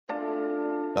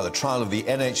Now, the trial of the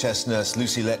NHS nurse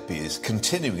Lucy Letby is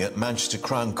continuing at Manchester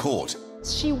Crown Court.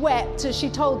 She wept as she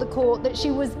told the court that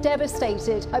she was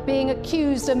devastated at being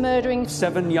accused of murdering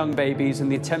 7 young babies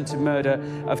and the attempted murder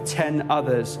of 10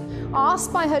 others.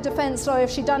 Asked by her defence lawyer if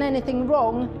she'd done anything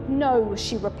wrong, no,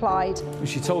 she replied.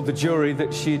 She told the jury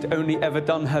that she'd only ever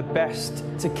done her best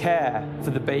to care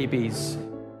for the babies.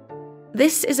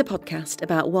 This is a podcast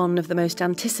about one of the most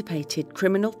anticipated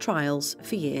criminal trials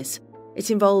for years. It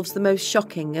involves the most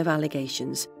shocking of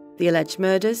allegations, the alleged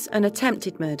murders and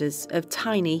attempted murders of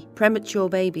tiny, premature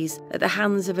babies at the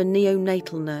hands of a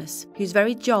neonatal nurse whose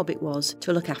very job it was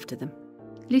to look after them.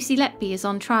 Lucy Letby is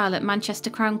on trial at Manchester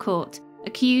Crown Court,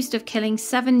 accused of killing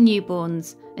 7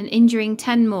 newborns and injuring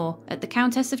 10 more at the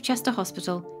Countess of Chester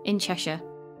Hospital in Cheshire.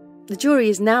 The jury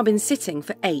has now been sitting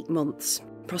for 8 months.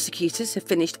 Prosecutors have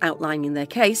finished outlining their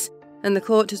case, and the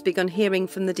court has begun hearing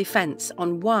from the defence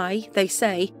on why they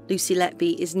say Lucy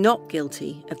Letby is not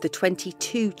guilty of the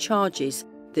 22 charges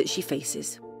that she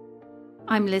faces.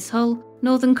 I'm Liz Hull,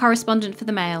 Northern correspondent for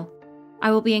the Mail.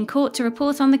 I will be in court to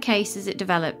report on the case as it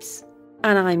develops.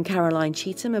 And I'm Caroline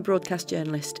Cheetham, a broadcast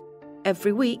journalist.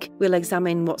 Every week, we'll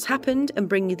examine what's happened and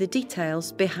bring you the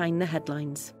details behind the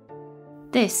headlines.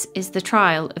 This is the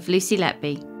trial of Lucy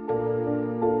Letby.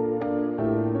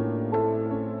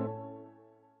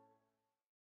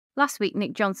 Last week,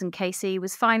 Nick Johnson KC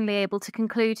was finally able to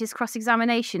conclude his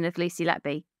cross-examination of Lucy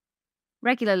Letby.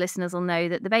 Regular listeners will know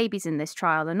that the babies in this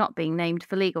trial are not being named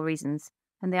for legal reasons,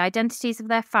 and the identities of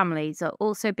their families are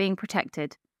also being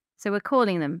protected, so we're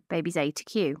calling them babies A to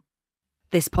Q.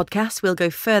 This podcast will go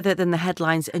further than the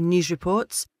headlines and news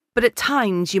reports, but at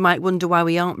times you might wonder why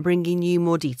we aren't bringing you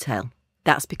more detail.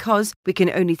 That's because we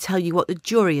can only tell you what the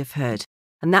jury have heard,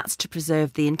 and that's to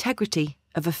preserve the integrity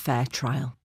of a fair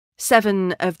trial.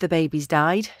 7 of the babies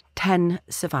died, 10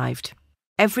 survived.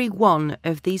 Every one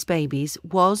of these babies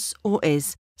was or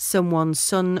is someone's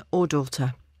son or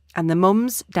daughter, and the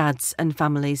mums, dads and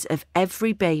families of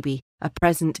every baby are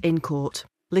present in court,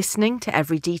 listening to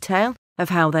every detail of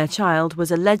how their child was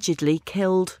allegedly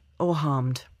killed or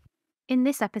harmed. In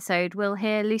this episode, we'll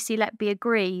hear Lucy Letby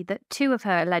agree that 2 of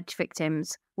her alleged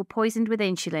victims were poisoned with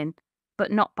insulin,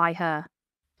 but not by her.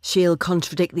 She'll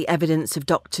contradict the evidence of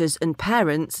doctors and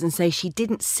parents and say she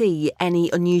didn't see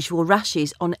any unusual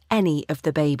rashes on any of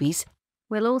the babies.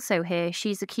 We'll also hear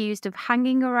she's accused of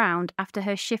hanging around after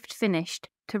her shift finished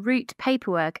to root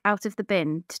paperwork out of the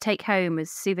bin to take home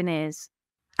as souvenirs.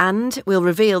 And we'll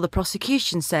reveal the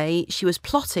prosecution say she was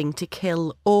plotting to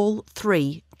kill all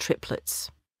 3 triplets.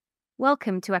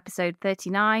 Welcome to episode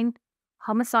 39,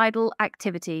 Homicidal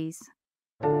Activities.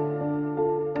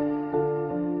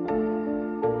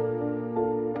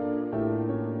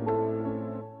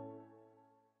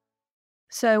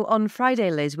 So on Friday,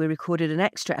 Liz, we recorded an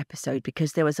extra episode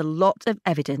because there was a lot of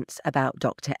evidence about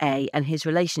Dr. A and his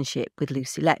relationship with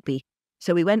Lucy Letby.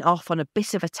 So we went off on a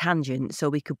bit of a tangent so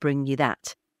we could bring you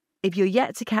that. If you're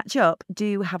yet to catch up,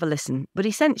 do have a listen. But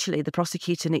essentially, the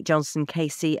prosecutor Nick Johnson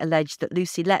KC alleged that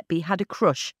Lucy Letby had a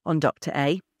crush on Dr.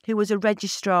 A, who was a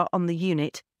registrar on the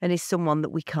unit and is someone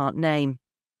that we can't name.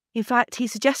 In fact, he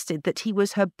suggested that he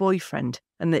was her boyfriend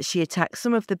and that she attacked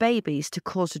some of the babies to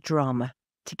cause a drama,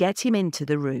 to get him into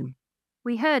the room.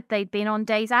 We heard they'd been on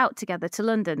days out together to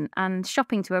London and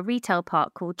shopping to a retail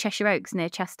park called Cheshire Oaks near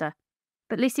Chester.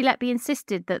 But Lucy Letby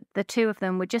insisted that the 2 of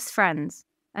them were just friends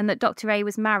and that Dr. A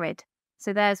was married,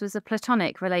 so theirs was a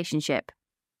platonic relationship.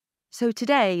 So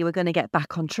today we're going to get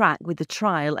back on track with the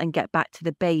trial and get back to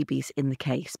the babies in the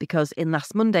case, because in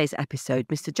last Monday's episode,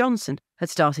 Mr. Johnson had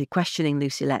started questioning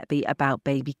Lucy Letby about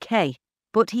baby K,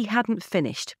 but he hadn't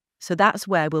finished, so that's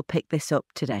where we'll pick this up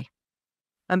today.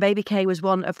 And baby K was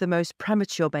one of the most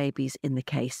premature babies in the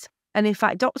case. And in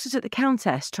fact, doctors at the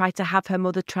Countess tried to have her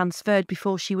mother transferred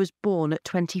before she was born at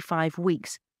 25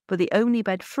 weeks, but the only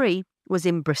bed free was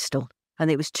in Bristol, and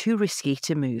it was too risky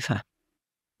to move her.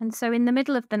 And so in the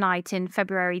middle of the night in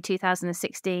February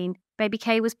 2016, baby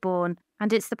K was born,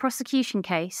 and it's the prosecution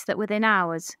case that within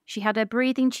hours she had her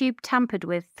breathing tube tampered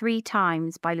with 3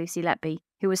 times by Lucy Letby,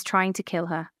 who was trying to kill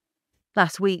her.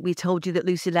 Last week we told you that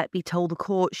Lucy Letby told the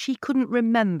court she couldn't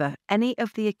remember any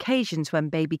of the occasions when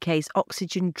baby K's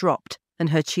oxygen dropped and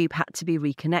her tube had to be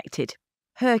reconnected.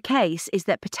 Her case is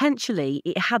that potentially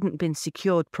it hadn't been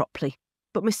secured properly.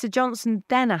 But Mr. Johnson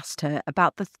then asked her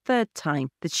about the 3rd time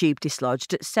the tube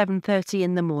dislodged at 7:30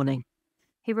 in the morning.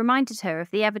 He reminded her of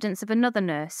the evidence of another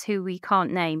nurse, who we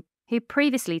can't name, who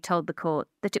previously told the court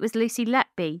that it was Lucy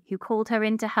Letby who called her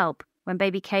in to help when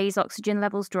baby K's oxygen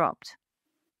levels dropped.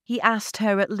 He asked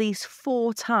her at least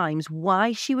 4 times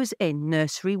why she was in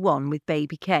nursery 1 with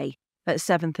baby K, at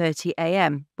 7:30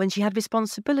 a.m. when she had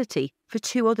responsibility for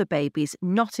 2 other babies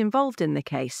not involved in the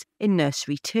case in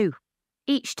nursery 2.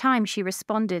 Each time she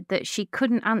responded that she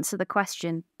couldn't answer the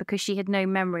question because she had no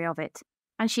memory of it,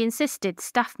 and she insisted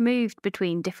staff moved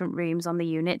between different rooms on the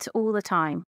unit all the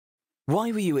time.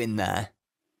 Why were you in there?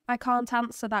 I can't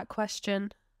answer that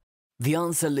question. The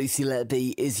answer, Lucy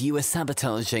Letby, is you were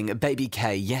sabotaging baby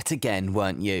K yet again,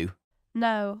 weren't you?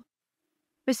 No.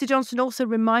 Mr. Johnson also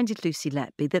reminded Lucy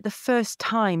Letby that the first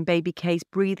time baby K's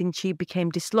breathing tube became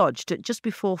dislodged at just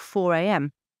before 4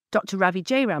 a.m, Dr. Ravi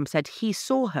Jairam said he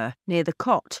saw her near the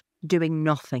cot, doing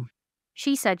nothing.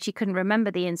 She said she couldn't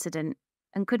remember the incident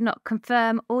and could not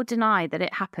confirm or deny that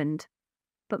it happened.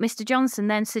 But Mr. Johnson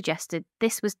then suggested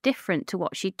this was different to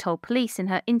what she'd told police in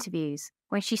her interviews,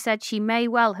 when she said she may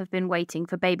well have been waiting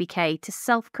for baby K to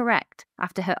self-correct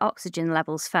after her oxygen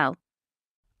levels fell.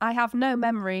 I have no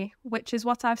memory, which is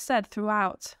what I've said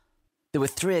throughout. There were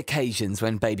 3 occasions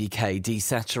when baby K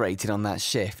desaturated on that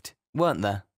shift, weren't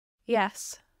there?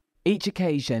 Yes. Each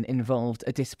occasion involved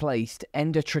a displaced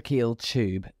endotracheal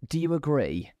tube. Do you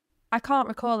agree? I can't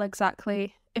recall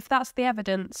exactly. If that's the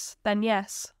evidence, then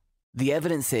yes. The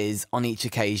evidence is, on each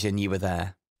occasion you were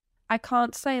there. I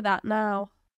can't say that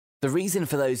now. The reason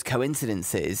for those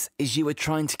coincidences is you were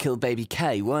trying to kill baby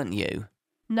K, weren't you?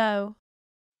 No.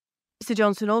 Mr.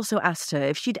 Johnson also asked her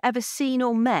if she'd ever seen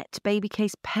or met baby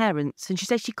K's parents, and she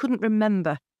said she couldn't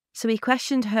remember. So he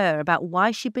questioned her about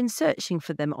why she'd been searching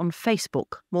for them on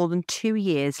Facebook more than 2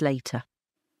 years later.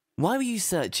 Why were you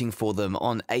searching for them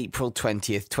on April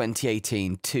 20th,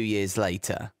 2018, 2 years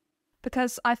later?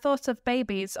 Because I thought of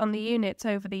babies on the unit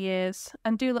over the years,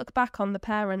 and do look back on the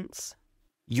parents.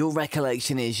 Your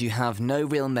recollection is you have no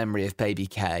real memory of baby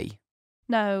K?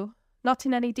 No, not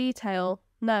in any detail,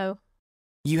 no.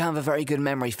 You have a very good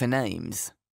memory for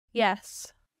names?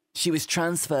 Yes. She was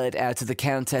transferred out of the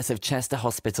Countess of Chester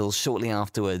Hospital shortly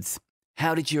afterwards.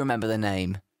 How did you remember the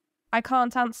name? I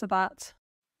can't answer that.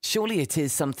 Surely it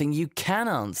is something you can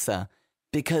answer,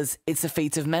 because it's a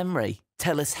feat of memory.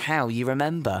 Tell us how you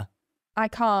remember. I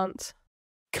can't.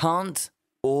 Can't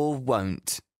or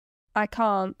won't? I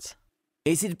can't.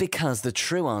 Is it because the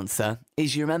true answer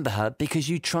is you remember her because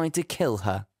you tried to kill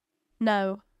her?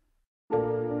 No.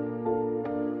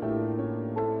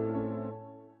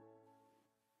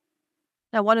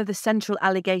 Now, one of the central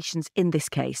allegations in this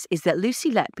case is that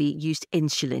Lucy Letby used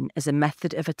insulin as a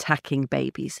method of attacking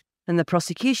babies. And the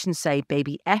prosecution say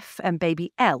baby F and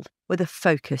baby L were the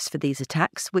focus for these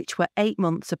attacks, which were 8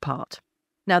 months apart.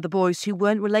 Now, the boys who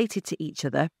weren't related to each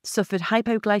other suffered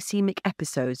hypoglycemic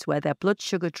episodes where their blood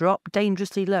sugar dropped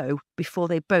dangerously low before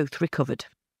they both recovered.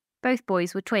 Both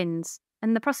boys were twins,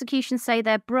 and the prosecution say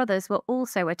their brothers were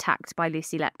also attacked by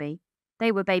Lucy Letby.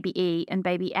 They were baby E and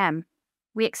baby M.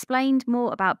 We explained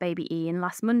more about baby E in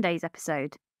last Monday's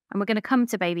episode, and we're going to come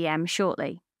to baby M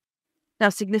shortly. Now,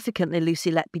 significantly,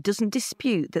 Lucy Letby doesn't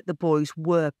dispute that the boys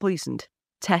were poisoned.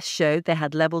 Tests showed they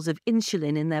had levels of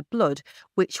insulin in their blood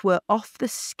which were off the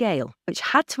scale, which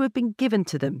had to have been given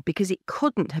to them because it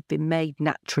couldn't have been made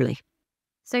naturally.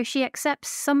 So she accepts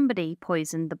somebody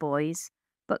poisoned the boys,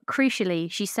 but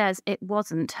crucially, she says it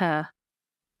wasn't her.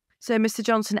 So Mr.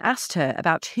 Johnson asked her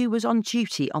about who was on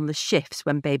duty on the shifts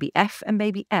when baby F and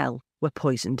baby L were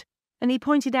poisoned. And he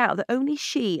pointed out that only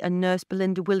she and nurse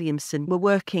Belinda Williamson were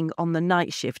working on the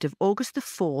night shift of August the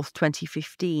 4th,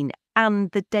 2015, and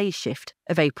the day shift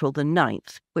of April the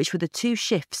 9th, which were the 2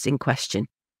 shifts in question.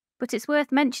 But it's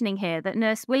worth mentioning here that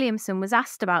nurse Williamson was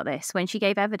asked about this when she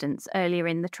gave evidence earlier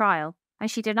in the trial, and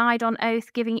she denied on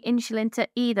oath giving insulin to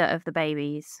either of the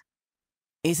babies.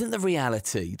 Isn't the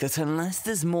reality that unless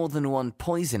there's more than one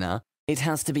poisoner, it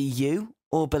has to be you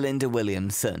or Belinda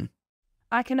Williamson?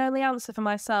 I can only answer for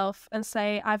myself and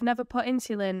say I've never put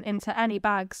insulin into any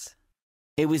bags.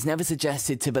 It was never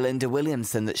suggested to Belinda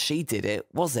Williamson that she did it,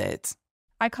 was it?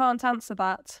 I can't answer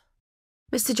that.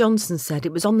 Mr. Johnson said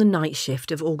it was on the night shift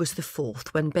of August the 4th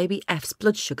when baby F's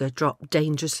blood sugar dropped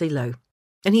dangerously low,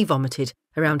 and he vomited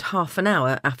around half an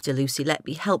hour after Lucy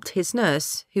Letby helped his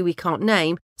nurse, who we can't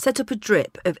name, set up a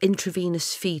drip of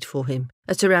intravenous feed for him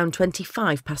at around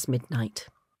 25 past midnight.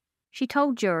 She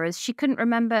told jurors she couldn't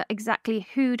remember exactly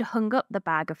who'd hung up the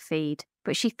bag of feed,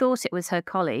 but she thought it was her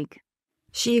colleague.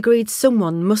 She agreed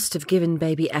someone must have given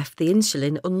baby F the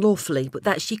insulin unlawfully, but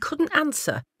that she couldn't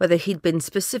answer whether he'd been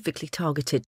specifically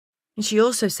targeted. And she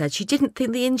also said she didn't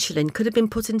think the insulin could have been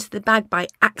put into the bag by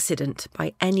accident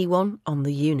by anyone on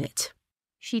the unit.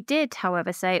 She did,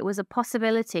 however, say it was a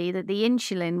possibility that the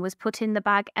insulin was put in the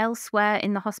bag elsewhere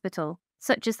in the hospital,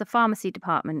 such as the pharmacy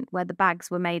department where the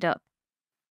bags were made up.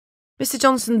 Mr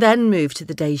Johnson then moved to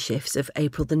the day shifts of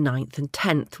April the 9th and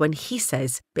 10th when he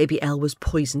says baby Elle was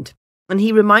poisoned, and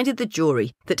he reminded the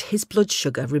jury that his blood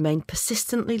sugar remained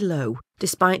persistently low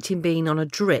despite him being on a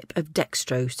drip of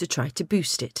dextrose to try to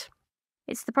boost it.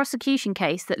 It's the prosecution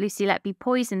case that Lucy Letby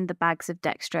poisoned the bags of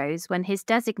dextrose when his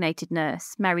designated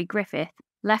nurse, Mary Griffith,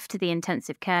 left to the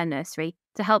intensive care nursery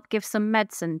to help give some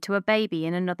medicine to a baby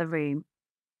in another room.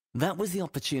 That was the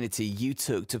opportunity you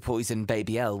took to poison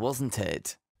baby Elle, wasn't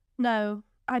it? No,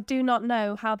 I do not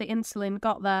know how the insulin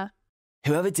got there.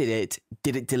 Whoever did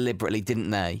it deliberately,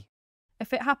 didn't they?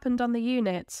 If it happened on the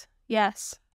unit,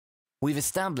 yes. We've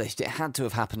established it had to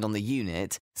have happened on the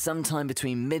unit sometime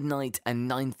between midnight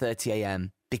and 9:30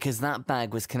 a.m. because that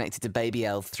bag was connected to baby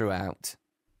Elle throughout.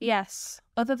 Yes,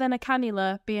 other than a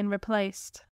cannula being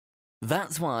replaced.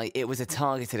 That's why it was a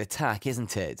targeted attack,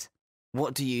 isn't it?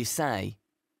 What do you say?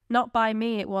 Not by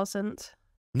me, it wasn't.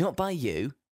 Not by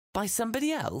you? By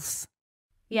somebody else?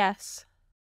 Yes.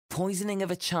 Poisoning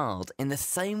of a child in the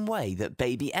same way that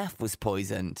baby F was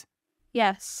poisoned?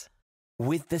 Yes.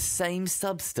 With the same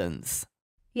substance?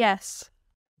 Yes.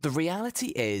 The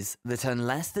reality is that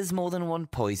unless there's more than one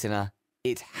poisoner,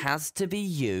 it has to be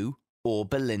you or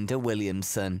Belinda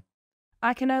Williamson.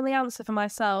 I can only answer for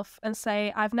myself and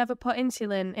say I've never put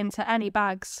insulin into any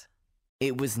bags.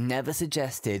 It was never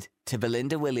suggested to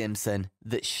Belinda Williamson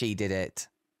that she did it.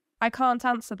 I can't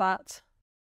answer that.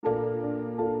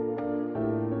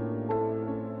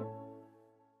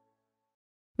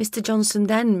 Mr Johnson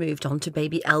then moved on to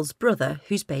baby Elle's brother,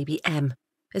 who's baby M,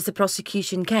 as the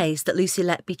prosecution case that Lucy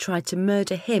Letby tried to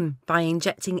murder him by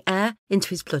injecting air into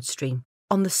his bloodstream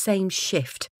on the same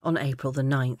shift on April the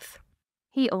 9th.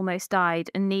 He almost died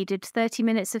and needed 30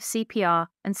 minutes of CPR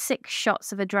and 6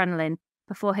 shots of adrenaline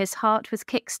before his heart was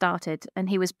kick-started and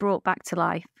he was brought back to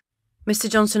life. Mr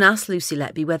Johnson asked Lucy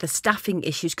Letby whether staffing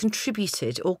issues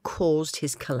contributed or caused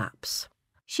his collapse.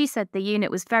 She said the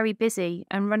unit was very busy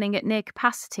and running at near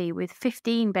capacity with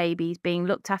 15 babies being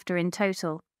looked after in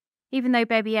total. Even though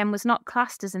baby M was not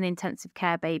classed as an intensive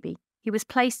care baby, he was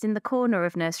placed in the corner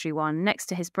of Nursery 1 next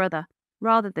to his brother,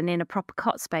 rather than in a proper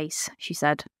cot space, she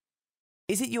said.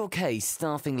 Is it your case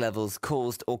staffing levels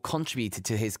caused or contributed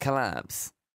to his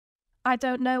collapse? I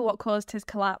don't know what caused his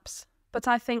collapse, but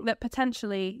I think that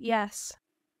potentially, yes.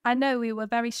 I know we were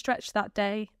very stretched that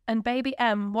day, and baby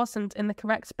M wasn't in the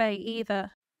correct bay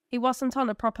either. He wasn't on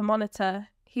a proper monitor.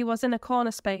 He was in a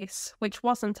corner space, which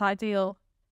wasn't ideal.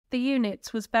 The unit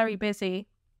was very busy.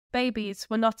 Babies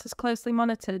were not as closely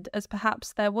monitored as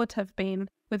perhaps there would have been,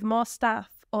 with more staff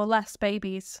or less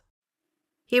babies.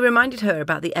 He reminded her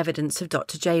about the evidence of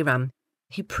Dr. J-Ram,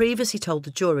 who previously told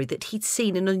the jury that he'd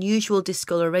seen an unusual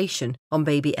discoloration on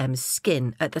baby M's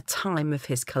skin at the time of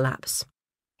his collapse.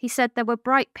 He said there were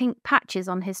bright pink patches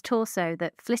on his torso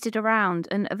that flitted around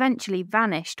and eventually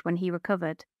vanished when he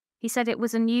recovered. He said it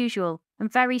was unusual and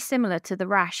very similar to the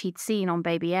rash he'd seen on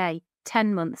baby A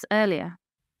 10 months earlier.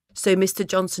 So Mr.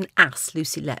 Johnson asked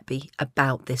Lucy Letby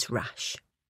about this rash.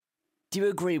 Do you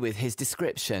agree with his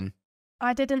description?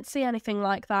 I didn't see anything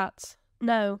like that.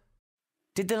 No.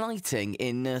 Did the lighting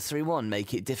in Nursery 1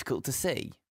 make it difficult to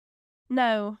see?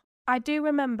 No. I do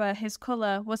remember his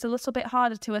colour was a little bit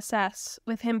harder to assess,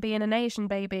 with him being an Asian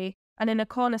baby and in a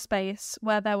corner space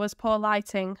where there was poor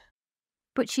lighting.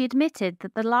 But she admitted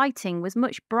that the lighting was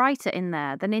much brighter in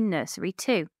there than in Nursery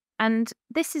 2. And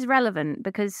this is relevant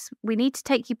because we need to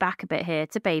take you back a bit here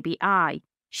to baby I.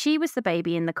 She was the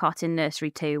baby in the cot in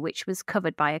Nursery 2, which was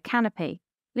covered by a canopy.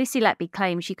 Lucy Letby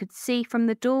claimed she could see from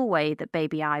the doorway that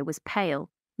baby I was pale,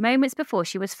 moments before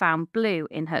she was found blue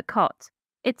in her cot.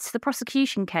 It's the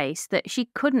prosecution case that she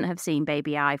couldn't have seen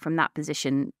baby I from that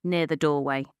position near the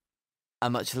doorway. A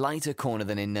much lighter corner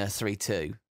than in Nursery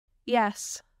 2?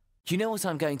 Yes. You know what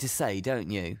I'm going to say, don't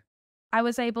you? I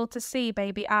was able to see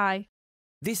baby I.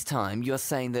 This time you're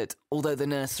saying that although the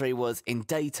nursery was in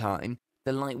daytime,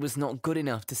 the light was not good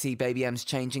enough to see baby M's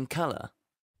change in colour?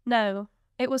 No,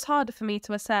 it was harder for me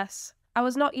to assess. I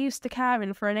was not used to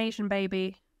caring for an Asian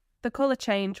baby. The colour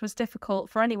change was difficult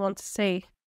for anyone to see.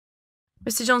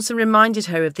 Mr. Johnson reminded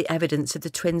her of the evidence of the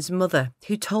twins' mother,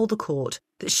 who told the court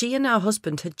that she and her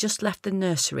husband had just left the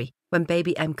nursery when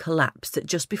baby M collapsed at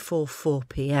just before 4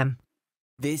 p.m.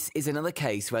 This is another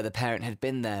case where the parent had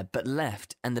been there but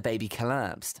left and the baby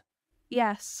collapsed.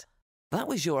 Yes. That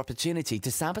was your opportunity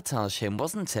to sabotage him,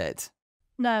 wasn't it?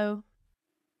 No.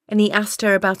 And he asked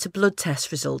her about a blood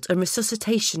test result and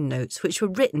resuscitation notes which were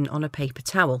written on a paper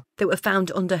towel that were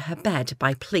found under her bed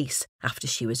by police after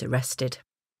she was arrested.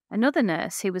 Another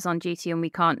nurse who was on duty and we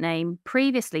can't name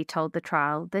previously told the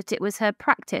trial that it was her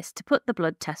practice to put the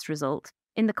blood test result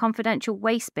in the confidential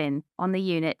waste bin on the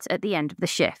unit at the end of the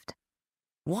shift.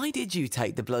 Why did you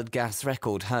take the blood gas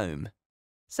record home?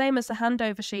 Same as the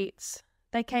handover sheets.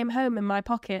 They came home in my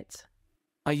pocket.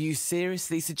 Are you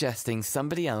seriously suggesting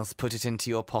somebody else put it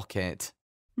into your pocket?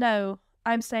 No,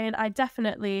 I'm saying I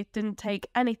definitely didn't take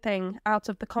anything out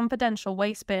of the confidential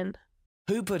waste bin.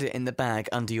 Who put it in the bag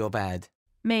under your bed?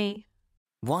 Me.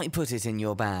 Why put it in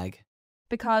your bag?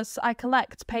 Because I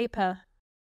collect paper.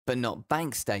 But not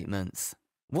bank statements.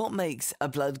 What makes a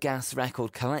blood gas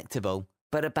record collectible,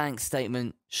 but a bank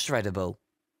statement shreddable?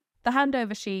 The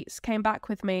handover sheets came back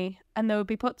with me, and they would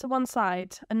be put to one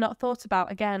side and not thought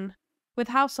about again. With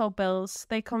household bills,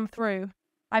 they come through.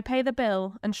 I pay the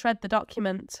bill and shred the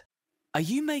document. Are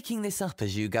you making this up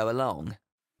as you go along?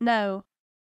 No.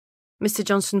 Mr.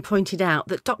 Johnson pointed out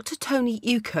that Dr. Tony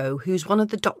Uko, who's one of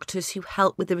the doctors who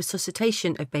helped with the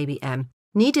resuscitation of baby M,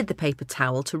 needed the paper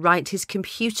towel to write his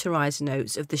computerised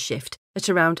notes of the shift at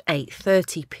around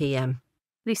 8:30 p.m.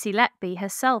 Lucy Letby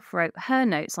herself wrote her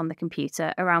notes on the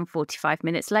computer around 45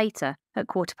 minutes later, at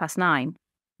 9:15.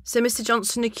 So Mr.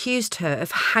 Johnson accused her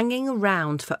of hanging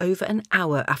around for over an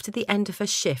hour after the end of her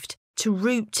shift to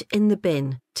root in the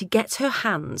bin to get her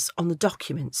hands on the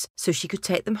documents so she could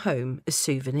take them home as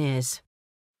souvenirs.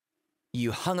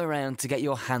 You hung around to get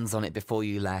your hands on it before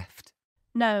you left.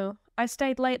 No, I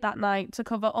stayed late that night to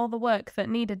cover all the work that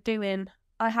needed doing.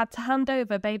 I had to hand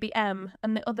over baby M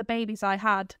and the other babies I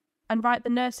had, and write the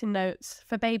nursing notes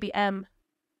for baby M.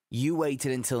 You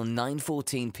waited until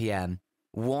 9:14 p.m,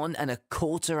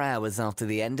 1¼ hours after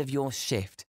the end of your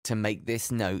shift, to make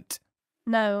this note.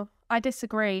 No, I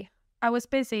disagree. I was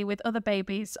busy with other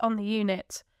babies on the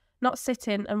unit, not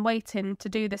sitting and waiting to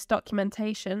do this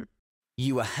documentation.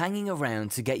 You were hanging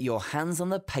around to get your hands on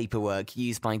the paperwork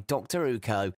used by Dr.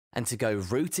 Uko and to go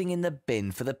rooting in the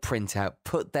bin for the printout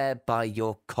put there by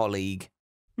your colleague.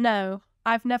 No,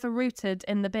 I've never rooted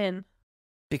in the bin.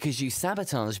 Because you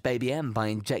sabotaged baby M by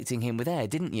injecting him with air,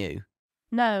 didn't you?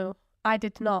 No, I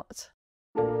did not.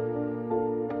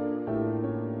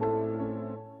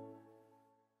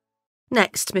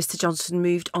 Next, Mr. Johnson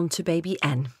moved on to baby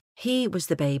N. He was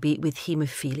the baby with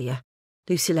haemophilia.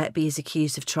 Lucy Letby is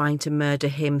accused of trying to murder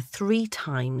him 3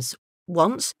 times.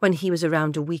 Once when he was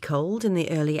around a week old in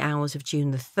the early hours of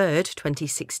June the 3rd,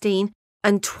 2016,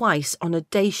 and twice on a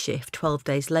day shift 12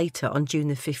 days later on June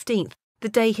the 15th, the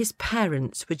day his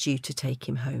parents were due to take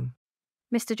him home.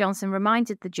 Mr. Johnson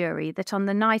reminded the jury that on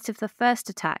the night of the first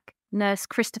attack, nurse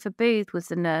Christopher Booth was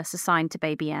the nurse assigned to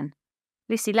baby N.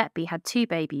 Lucy Letby had 2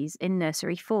 babies in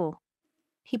nursery 4.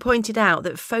 He pointed out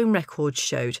that phone records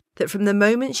showed that from the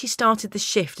moment she started the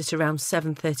shift at around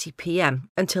 7:30 p.m.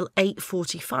 until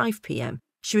 8:45 p.m,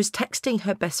 she was texting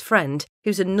her best friend,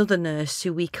 who's another nurse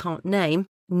who we can't name,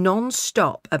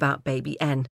 non-stop about baby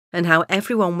N and how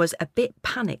everyone was a bit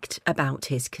panicked about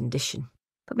his condition.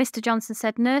 But Mr. Johnson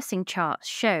said nursing charts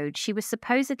showed she was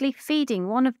supposedly feeding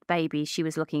one of the babies she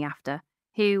was looking after,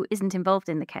 who isn't involved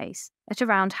in the case, at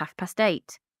around 8:30.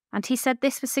 And he said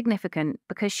this was significant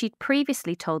because she'd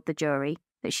previously told the jury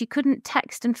that she couldn't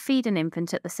text and feed an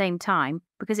infant at the same time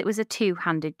because it was a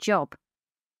 2-handed job.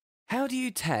 How do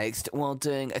you text while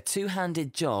doing a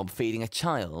 2-handed job feeding a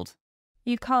child?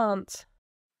 You can't.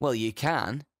 Well, you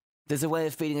can. There's a way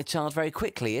of feeding a child very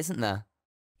quickly, isn't there?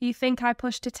 You think I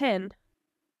pushed it in?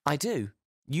 I do.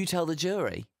 You tell the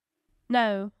jury.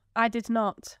 No, I did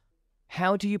not.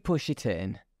 How do you push it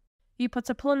in? You put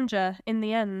a plunger in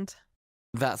the end.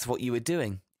 That's what you were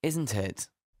doing, isn't it?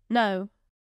 No.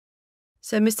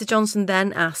 So Mr. Johnson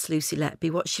then asked Lucy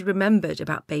Letby what she remembered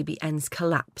about baby N's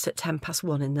collapse at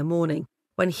 1:10 in the morning,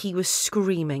 when he was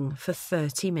screaming for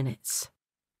 30 minutes.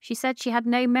 She said she had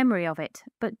no memory of it,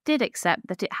 but did accept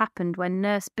that it happened when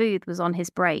Nurse Booth was on his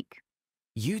break.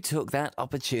 You took that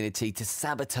opportunity to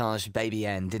sabotage baby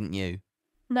N, didn't you?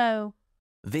 No.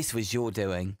 This was your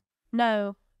doing.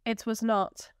 No, it was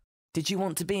not. Did you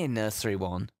want to be in nursery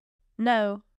 1?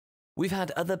 No. We've had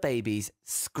other babies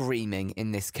screaming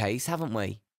in this case, haven't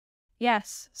we?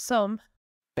 Yes, some.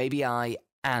 Baby I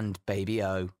and baby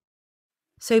O.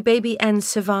 So baby N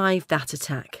survived that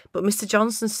attack, but Mr.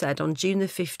 Johnson said on June the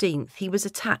 15th he was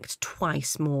attacked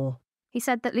twice more. He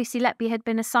said that Lucy Letby had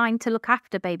been assigned to look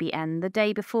after baby N the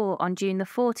day before on June the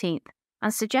 14th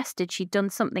and suggested she'd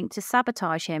done something to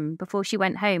sabotage him before she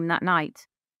went home that night.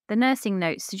 The nursing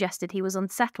notes suggested he was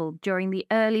unsettled during the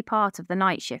early part of the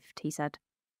night shift, he said.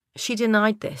 She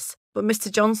denied this, but Mr.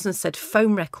 Johnson said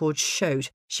phone records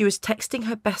showed she was texting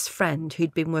her best friend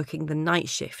who'd been working the night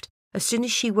shift as soon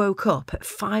as she woke up at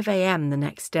 5 a.m. the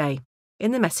next day.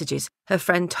 In the messages, her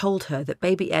friend told her that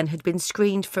baby N had been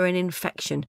screened for an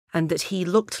infection and that he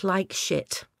looked like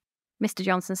shit. Mr.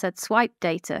 Johnson said swipe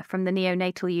data from the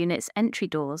neonatal unit's entry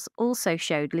doors also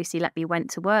showed Lucy Letby went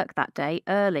to work that day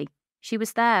early. She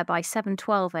was there by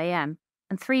 7:12 a.m,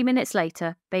 and 3 minutes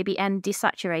later, baby N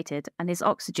desaturated and his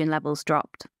oxygen levels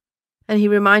dropped. And he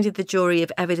reminded the jury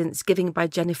of evidence given by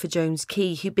Jennifer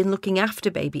Jones-Key, who'd been looking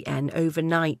after baby N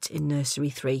overnight in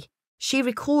Nursery 3. She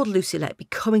recalled Lucy Letby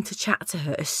coming to chat to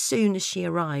her as soon as she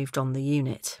arrived on the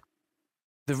unit.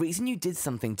 The reason you did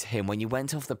something to him when you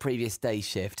went off the previous day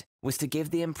shift was to give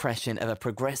the impression of a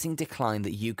progressing decline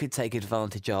that you could take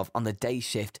advantage of on the day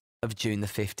shift of June the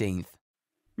 15th.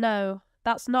 No,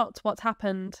 that's not what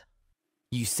happened.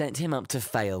 You set him up to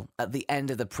fail at the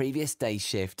end of the previous day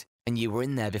shift, and you were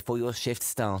in there before your shift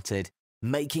started,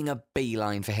 making a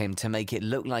beeline for him to make it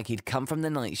look like he'd come from the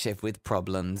night shift with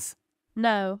problems.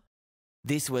 No.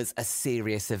 This was a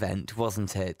serious event,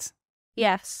 wasn't it?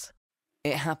 Yes.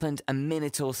 It happened a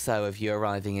minute or so of you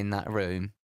arriving in that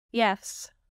room. Yes.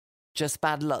 Just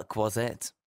bad luck, was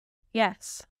it?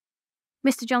 Yes.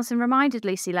 Mr. Johnson reminded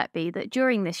Lucy Letby that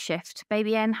during this shift,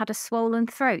 baby N had a swollen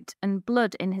throat and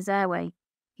blood in his airway.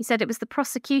 He said it was the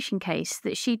prosecution case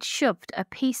that she'd shoved a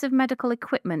piece of medical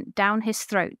equipment down his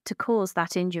throat to cause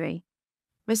that injury.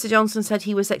 Mr. Johnson said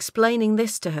he was explaining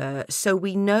this to her so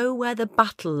we know where the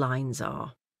battle lines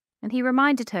are. And he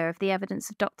reminded her of the evidence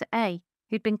of Dr. A,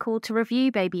 who'd been called to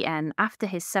review baby N after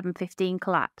his 7:15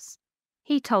 collapse.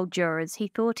 He told jurors he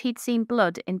thought he'd seen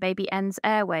blood in baby N's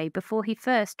airway before he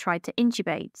first tried to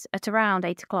intubate at around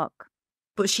 8 o'clock.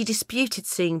 But she disputed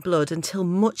seeing blood until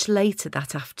much later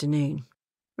that afternoon.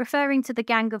 Referring to the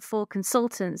gang of 4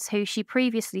 consultants who she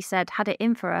previously said had it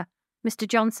in for her, Mr.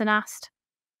 Johnson asked,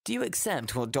 "Do you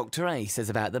accept what Dr. A says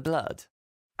about the blood?"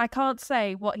 I can't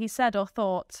say what he said or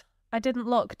thought. I didn't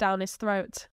look down his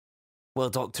throat. Well,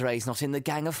 Dr. A's not in the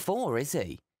gang of 4, is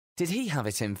he? Did he have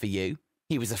it in for you?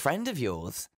 He was a friend of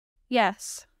yours.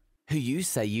 Yes. Who you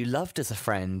say you loved as a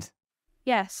friend.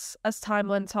 Yes, as time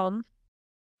went on.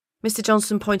 Mr.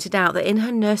 Johnson pointed out that in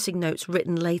her nursing notes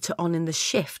written later on in the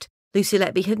shift, Lucy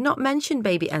Letby had not mentioned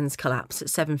baby N's collapse at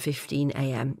 7:15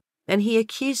 a.m, and he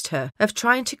accused her of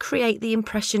trying to create the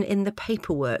impression in the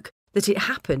paperwork that it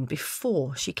happened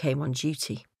before she came on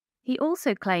duty. He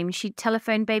also claimed she'd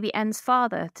telephoned baby N's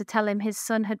father to tell him his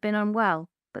son had been unwell,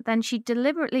 but then she'd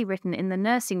deliberately written in the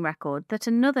nursing record that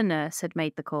another nurse had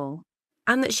made the call.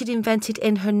 And that she'd invented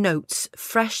in her notes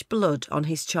fresh blood on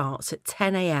his charts at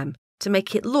 10 a.m. to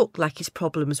make it look like his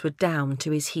problems were down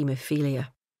to his haemophilia.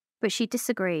 But she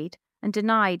disagreed and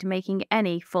denied making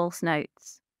any false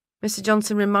notes. Mr.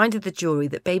 Johnson reminded the jury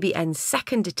that baby N's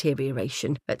second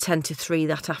deterioration at 10 to 3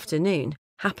 that afternoon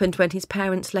happened when his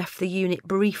parents left the unit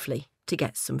briefly to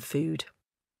get some food.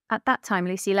 At that time,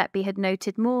 Lucy Letby had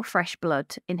noted more fresh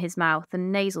blood in his mouth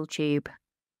and nasal tube.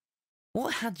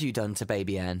 What had you done to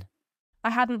baby N?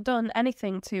 I hadn't done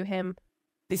anything to him.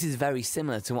 This is very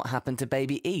similar to what happened to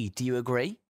baby E, do you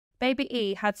agree? Baby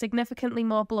E had significantly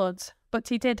more blood, but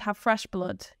he did have fresh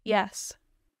blood, yes.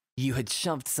 You had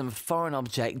shoved some foreign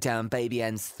object down baby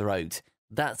N's throat.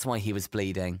 That's why he was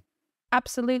bleeding.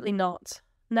 Absolutely not.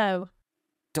 No.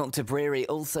 Dr. Breary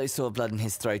also saw blood in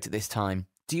his throat at this time.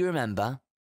 Do you remember?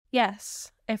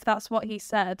 Yes, if that's what he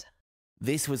said.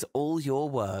 This was all your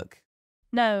work.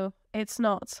 No, it's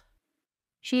not.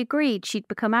 She agreed she'd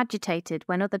become agitated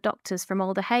when other doctors from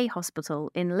Alder Hey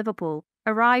Hospital in Liverpool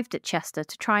arrived at Chester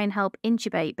to try and help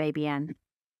intubate baby N.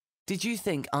 Did you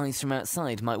think eyes from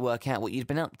outside might work out what you'd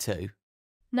been up to?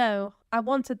 No, I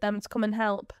wanted them to come and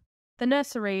help. The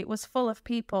nursery was full of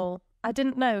people. I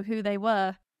didn't know who they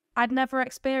were. I'd never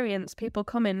experienced people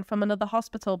coming from another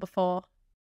hospital before.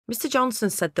 Mr. Johnson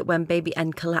said that when baby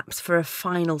N collapsed for a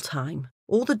final time,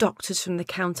 all the doctors from the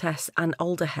Countess and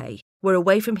Alder Hey were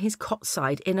away from his cot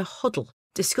side in a huddle,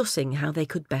 discussing how they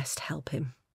could best help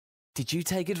him. Did you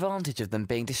take advantage of them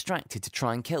being distracted to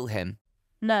try and kill him?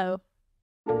 No.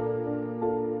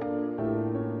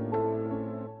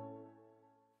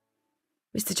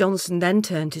 Mr. Johnson then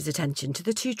turned his attention to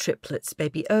the 2 triplets,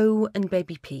 baby O and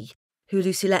baby P, who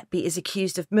Lucy Letby is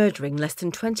accused of murdering less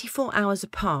than 24 hours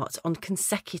apart on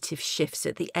consecutive shifts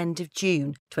at the end of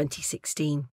June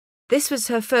 2016. This was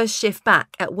her first shift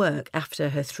back at work after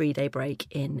her 3-day break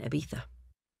in Ibiza.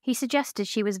 He suggested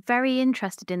she was very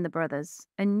interested in the brothers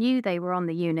and knew they were on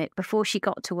the unit before she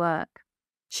got to work.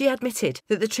 She admitted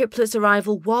that the triplets'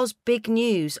 arrival was big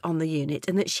news on the unit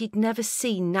and that she'd never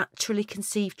seen naturally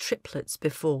conceived triplets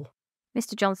before.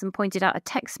 Mr. Johnson pointed out a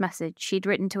text message she'd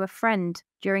written to a friend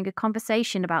during a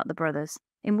conversation about the brothers,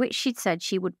 in which she'd said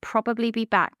she would probably be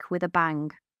back with a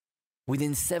bang.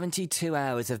 Within 72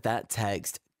 hours of that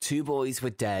text, 2 boys were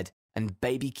dead and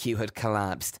baby Q had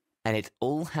collapsed, and it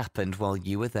all happened while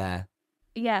you were there.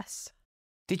 Yes.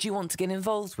 Did you want to get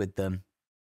involved with them?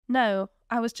 No,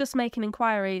 I was just making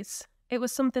inquiries. It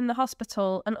was something the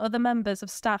hospital and other members of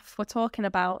staff were talking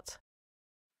about.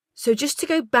 So just to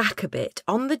go back a bit,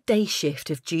 on the day shift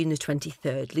of June the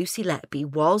 23rd, Lucy Letby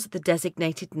was the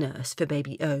designated nurse for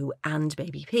baby O and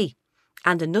baby P,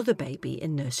 and another baby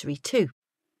in nursery 2.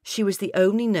 She was the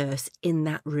only nurse in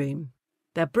that room.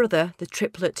 Their brother, the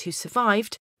triplet who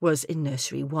survived, was in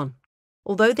nursery 1.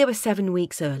 Although they were 7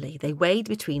 weeks early, they weighed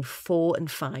between 4 and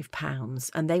 5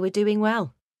 pounds, and they were doing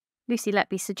well. Lucy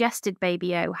Letby suggested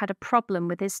baby O had a problem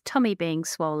with his tummy being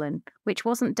swollen, which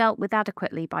wasn't dealt with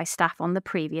adequately by staff on the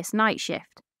previous night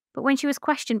shift. But when she was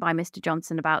questioned by Mr.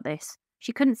 Johnson about this,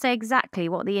 she couldn't say exactly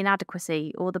what the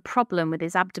inadequacy or the problem with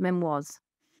his abdomen was.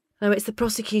 Now, it's the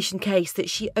prosecution case that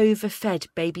she overfed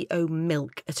baby O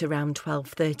milk at around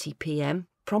 12:30 p.m,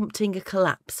 prompting a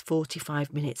collapse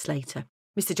 45 minutes later.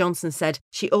 Mr. Johnson said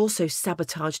she also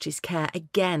sabotaged his care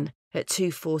again at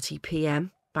 2:40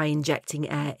 p.m, by injecting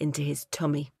air into his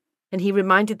tummy. And he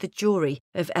reminded the jury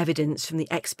of evidence from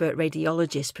the expert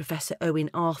radiologist Professor Owen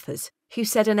Arthurs, who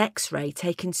said an X-ray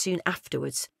taken soon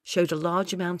afterwards showed a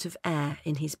large amount of air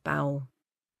in his bowel.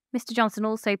 Mr. Johnson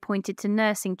also pointed to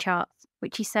nursing charts,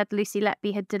 which he said Lucy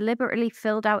Letby had deliberately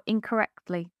filled out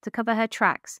incorrectly to cover her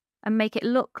tracks and make it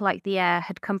look like the air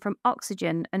had come from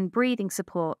oxygen and breathing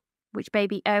support, which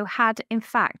baby O had, in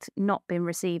fact, not been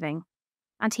receiving.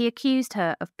 And he accused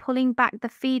her of pulling back the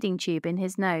feeding tube in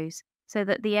his nose so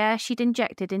that the air she'd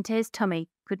injected into his tummy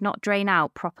could not drain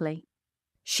out properly.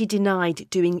 She denied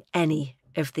doing any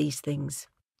of these things.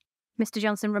 Mr.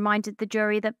 Johnson reminded the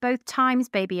jury that both times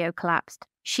baby O collapsed,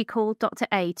 she called Dr.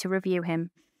 A to review him.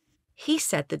 He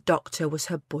said the doctor was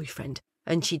her boyfriend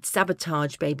and she'd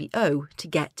sabotaged baby O to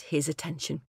get his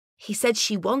attention. He said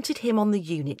she wanted him on the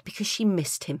unit because she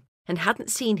missed him and hadn't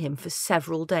seen him for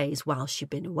several days while she'd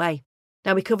been away.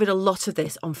 Now, we covered a lot of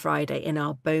this on Friday in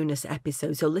our bonus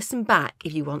episode, so listen back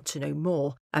if you want to know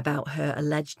more about her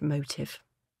alleged motive.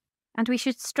 And we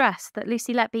should stress that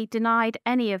Lucy Letby denied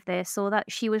any of this or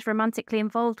that she was romantically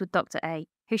involved with Dr. A,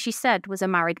 who she said was a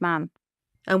married man.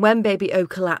 And when baby O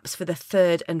collapsed for the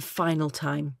third and final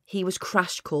time, he was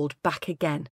crash-called back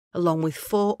again, along with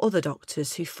 4 other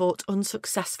doctors who fought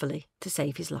unsuccessfully to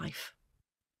save his life.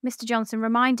 Mr. Johnson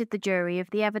reminded the jury of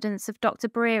the evidence of Dr.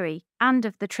 Breary and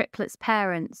of the triplets'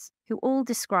 parents, who all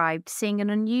described seeing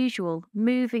an unusual,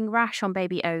 moving rash on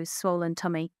baby O's swollen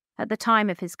tummy at the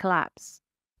time of his collapse.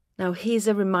 Now, here's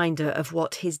a reminder of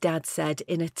what his dad said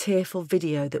in a tearful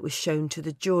video that was shown to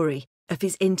the jury of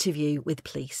his interview with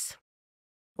police.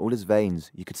 All his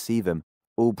veins, you could see them,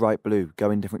 all bright blue,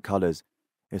 going different colours.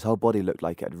 His whole body looked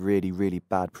like it had really, really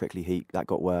bad prickly heat that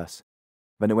got worse.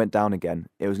 When it went down again,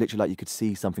 it was literally like you could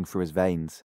see something through his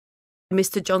veins.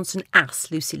 Mr. Johnson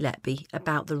asked Lucy Letby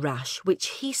about the rash, which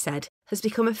he said has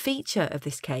become a feature of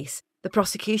this case. The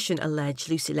prosecution alleged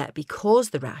Lucy Letby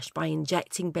caused the rash by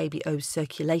injecting baby O's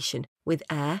circulation with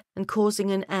air and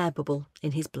causing an air bubble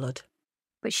in his blood.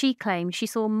 But she claimed she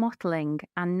saw mottling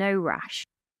and no rash.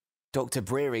 Dr.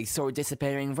 Breary saw a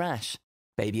disappearing rash.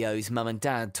 Baby O's mum and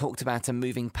dad talked about a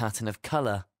moving pattern of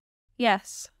colour.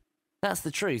 Yes. That's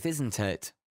the truth, isn't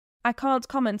it? I can't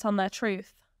comment on their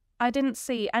truth. I didn't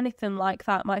see anything like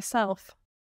that myself.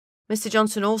 Mr.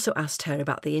 Johnson also asked her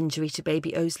about the injury to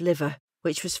baby O's liver,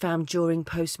 which was found during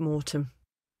post-mortem.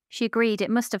 She agreed it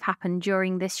must have happened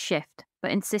during this shift,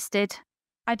 but insisted,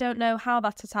 I don't know how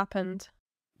that has happened.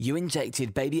 You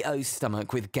injected baby O's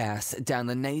stomach with gas down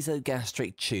the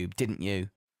nasogastric tube, didn't you?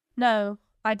 No,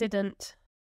 I didn't.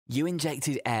 You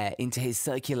injected air into his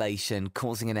circulation,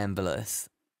 causing an embolus.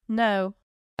 No.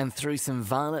 And through some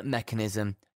violent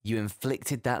mechanism, you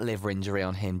inflicted that liver injury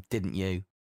on him, didn't you?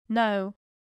 No.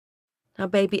 Now,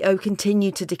 baby O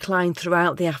continued to decline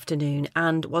throughout the afternoon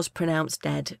and was pronounced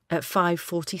dead at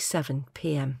 5:47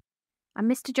 p.m. And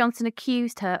Mr. Johnson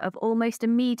accused her of almost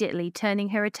immediately turning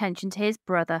her attention to his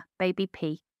brother, baby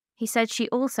P. He said she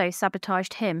also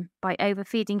sabotaged him by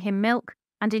overfeeding him milk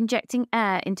and injecting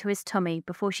air into his tummy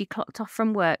before she clocked off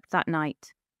from work that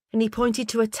night. And he pointed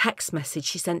to a text message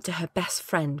she sent to her best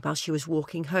friend while she was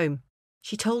walking home.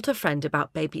 She told her friend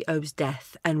about baby O's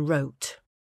death and wrote,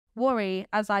 Worry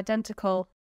as identical.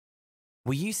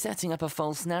 Were you setting up a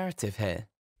false narrative here?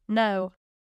 No.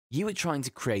 You were trying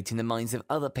to create in the minds of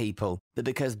other people that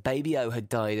because baby O had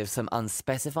died of some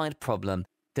unspecified problem,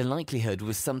 the likelihood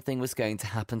was something was going to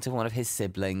happen to one of his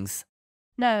siblings.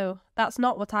 No, that's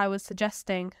not what I was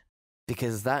suggesting.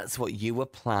 Because that's what you were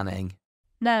planning.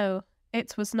 No,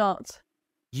 it was not.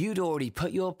 You'd already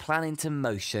put your plan into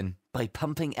motion by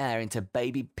pumping air into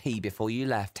baby P before you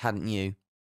left, hadn't you?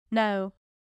 No.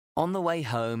 On the way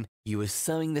home, you were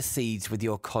sowing the seeds with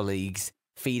your colleagues,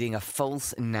 feeding a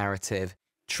false narrative,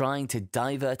 trying to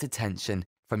divert attention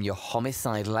from your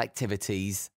homicidal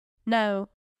activities. No.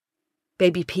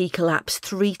 Baby P collapsed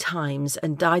 3 times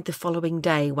and died the following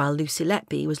day while Lucy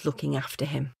Letby was looking after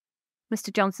him.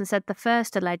 Mr. Johnson said the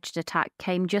first alleged attack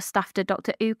came just after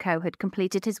Dr. Uko had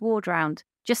completed his ward round,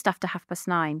 just after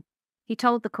 9:30. He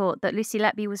told the court that Lucy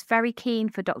Letby was very keen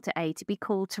for Dr. A to be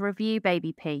called to review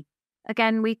Baby P.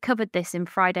 Again, we covered this in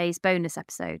Friday's bonus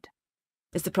episode.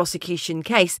 It's the prosecution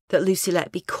case that Lucy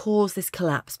Letby caused this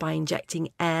collapse by injecting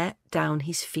air down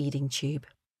his feeding tube.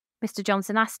 Mr.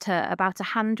 Johnson asked her about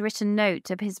a handwritten note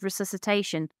of his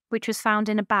resuscitation, which was found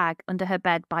in a bag under her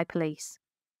bed by police.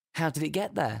 How did it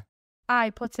get there? I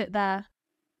put it there.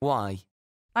 Why?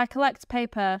 I collect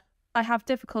paper. I have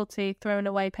difficulty throwing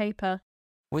away paper.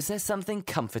 Was there something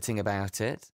comforting about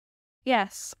it?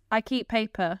 Yes, I keep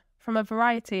paper from a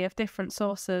variety of different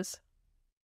sources.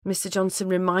 Mr. Johnson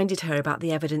reminded her about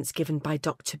the evidence given by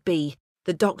Dr. B,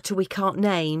 the doctor we can't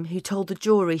name, who told the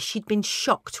jury she'd been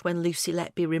shocked when Lucy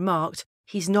Letby remarked,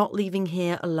 "He's not leaving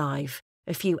here alive,"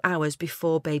 a few hours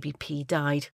before Baby P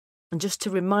died. And just to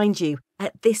remind you,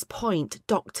 at this point,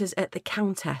 doctors at the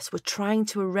Countess were trying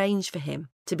to arrange for him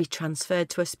to be transferred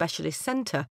to a specialist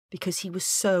centre because he was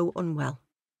so unwell.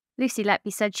 Lucy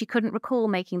Letby said she couldn't recall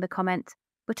making the comment,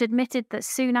 but admitted that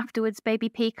soon afterwards Baby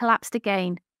P collapsed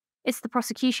again. It's the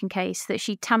prosecution case that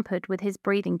she tampered with his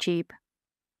breathing tube.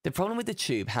 The problem with the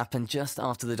tube happened just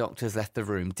after the doctors left the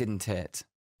room, didn't it?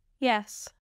 Yes.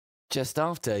 Just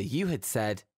after you had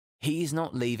said, "He's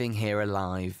not leaving here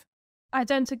alive." I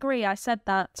don't agree I said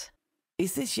that.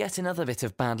 Is this yet another bit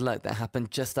of bad luck that happened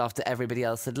just after everybody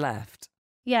else had left?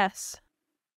 Yes.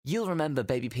 You'll remember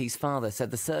Baby P's father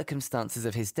said the circumstances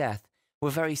of his death were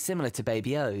very similar to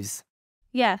Baby O's.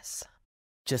 Yes.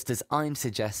 Just as I'm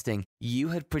suggesting, you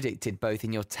had predicted both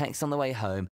in your text on the way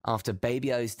home after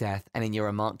Baby O's death and in your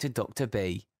remark to Dr.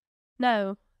 B.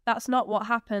 No, that's not what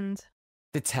happened.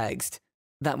 The text,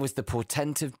 that was the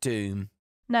portent of doom.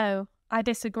 No, I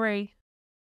disagree.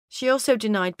 She also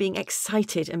denied being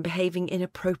excited and behaving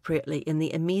inappropriately in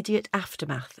the immediate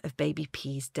aftermath of Baby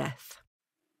P's death.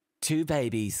 2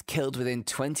 babies killed within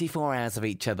 24 hours of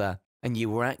each other, and you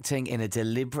were acting in a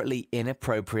deliberately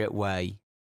inappropriate way.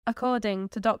 According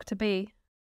to Dr. B.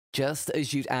 Just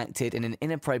as you'd acted in an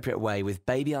inappropriate way with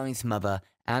Baby I's mother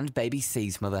and Baby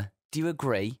C's mother. Do you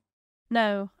agree?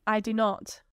 No, I do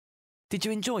not. Did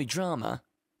you enjoy drama?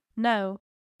 No.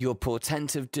 Your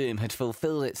portent of doom had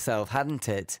fulfilled itself, hadn't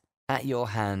it? At your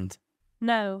hand.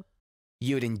 No.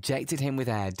 You had injected him with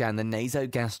air down the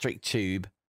nasogastric tube.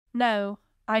 No,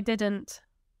 I didn't.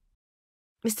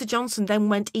 Mr. Johnson then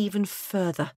went even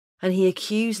further, and he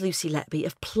accused Lucy Letby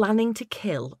of planning to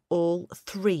kill all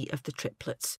 3 of the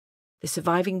triplets. The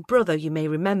surviving brother, you may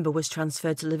remember, was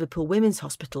transferred to Liverpool Women's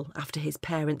Hospital after his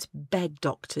parents begged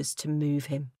doctors to move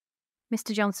him.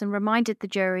 Mr. Johnson reminded the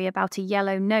jury about a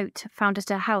yellow note found at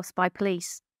her house by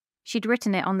police. She'd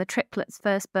written it on the triplets'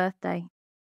 first birthday.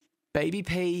 Baby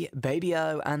P, Baby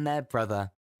O and their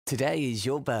brother. Today is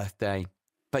your birthday,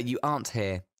 but you aren't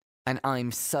here, and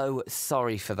I'm so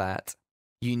sorry for that.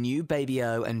 You knew Baby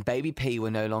O and Baby P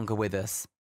were no longer with us.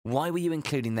 Why were you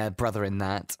including their brother in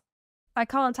that? I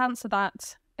can't answer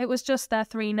that. It was just their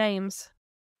 3 names.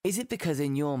 Is it because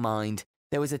in your mind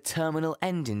there was a terminal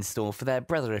end in store for their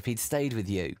brother if he'd stayed with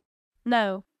you?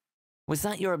 No. Was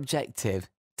that your objective,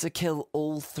 to kill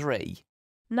all 3?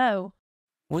 No.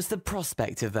 Was the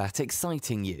prospect of that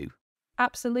exciting you?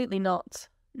 Absolutely not.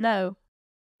 No.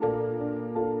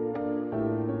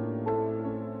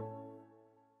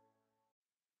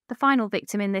 The final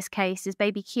victim in this case is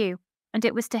Baby Q, and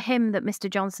it was to him that Mr.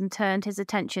 Johnson turned his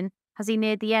attention as he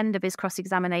neared the end of his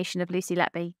cross-examination of Lucy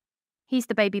Letby. He's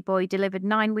the baby boy delivered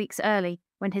 9 weeks early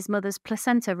when his mother's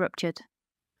placenta ruptured.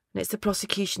 And it's the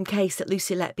prosecution case that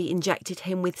Lucy Letby injected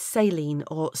him with saline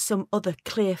or some other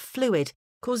clear fluid,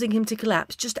 causing him to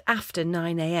collapse just after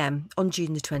 9 a.m. on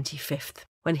June the 25th,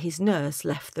 when his nurse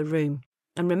left the room.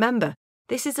 And remember,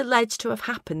 this is alleged to have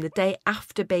happened the day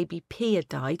after Baby P had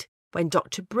died, when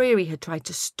Dr. Breary had tried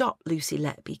to stop Lucy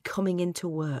Letby coming into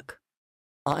work.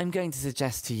 I'm going to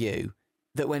suggest to you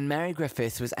that when Mary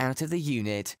Griffiths was out of the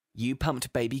unit, you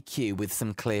pumped Baby Q with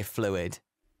some clear fluid.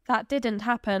 That didn't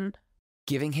happen.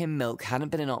 Giving him milk hadn't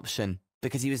been an option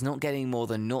because he was not getting more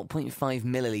than 0.5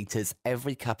 millilitres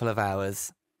every couple of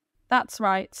hours. That's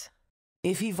right.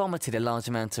 If he vomited a large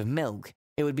amount of milk,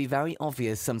 it would be very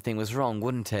obvious something was wrong,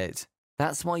 wouldn't it?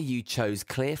 That's why you chose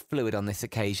clear fluid on this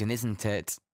occasion, isn't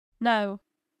it? No.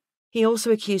 He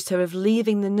also accused her of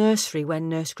leaving the nursery when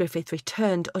Nurse Griffith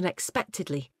returned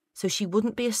unexpectedly, so she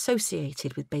wouldn't be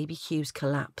associated with baby Hugh's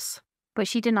collapse. But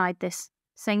she denied this,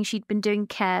 saying she'd been doing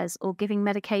cares or giving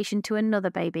medication to another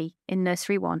baby in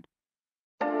nursery 1.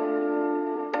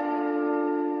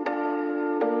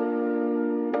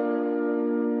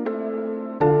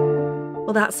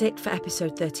 Well, that's it for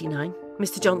episode 39.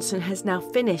 Mr. Johnson has now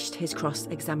finished his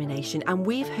cross-examination, and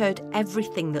we've heard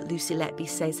everything that Lucy Letby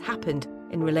says happened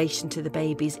in relation to the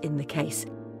babies in the case.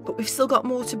 But we've still got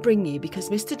more to bring you because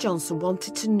Mr. Johnson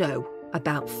wanted to know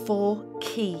about 4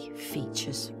 key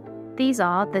features. These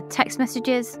are the text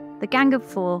messages, the Gang of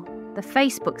 4, the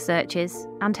Facebook searches,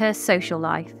 and her social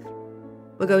life.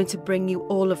 We're going to bring you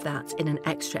all of that in an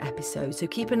extra episode, so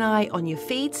keep an eye on your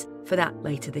feeds for that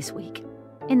later this week.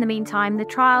 In the meantime, the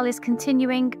trial is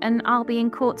continuing and I'll be in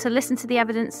court to listen to the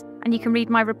evidence, and you can read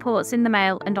my reports in the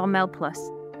Mail and on Mail Plus.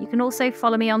 You can also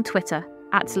follow me on Twitter,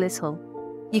 @LizHull.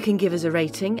 You can give us a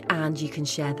rating and you can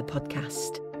share the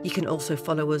podcast. You can also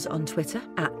follow us on Twitter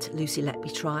 @Lucy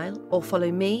Letby Trial, or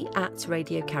follow me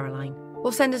 @Radio Caroline,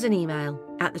 or send us an email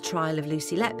at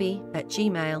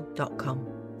thetrialoflucyletby@gmail.com.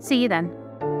 See you then.